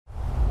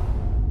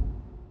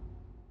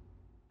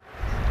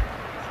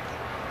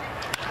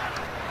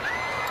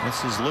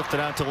This is lifted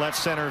out to left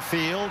center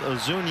field.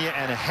 Ozuna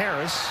and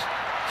Harris.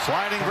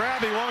 Sliding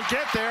grab, he won't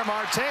get there.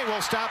 Marte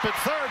will stop at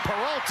third.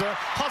 Peralta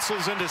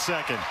hustles into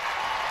second.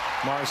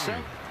 Marcel.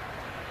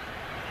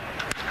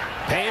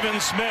 Pavin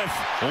Smith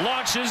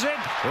launches it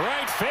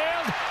right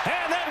field,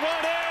 and that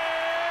one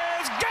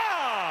is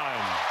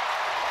gone.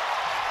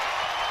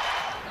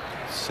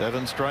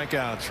 7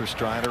 strikeouts for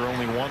Strider,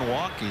 only 1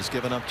 walk. He's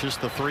given up just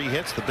the 3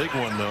 hits. The big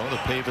one, though, the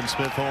Pavin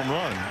Smith home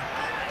run.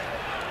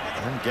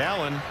 And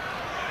Gallen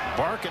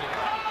barking.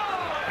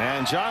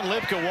 And John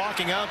Lipka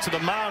walking out to the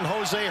mound.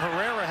 Jose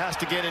Herrera has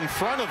to get in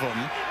front of him.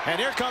 And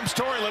here comes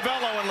Torey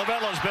Lovullo, and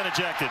Lovello's been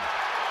ejected.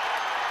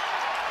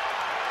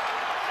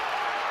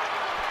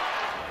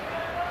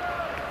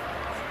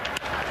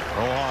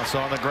 Rojas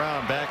on the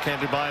ground,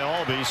 backhanded by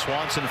Albee.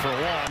 Swanson for 1,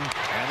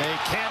 and they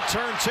can't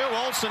turn 2.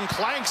 Olsen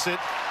clanks it,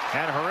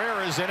 and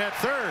Herrera's in at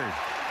third.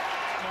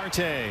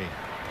 Marte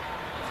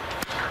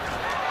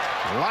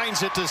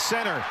lines it to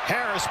center.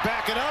 Harris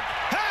backing up,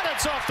 and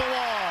it's off the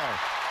wall.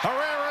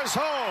 Herrera's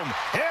home.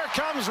 Here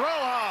comes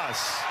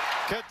Rojas.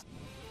 Good.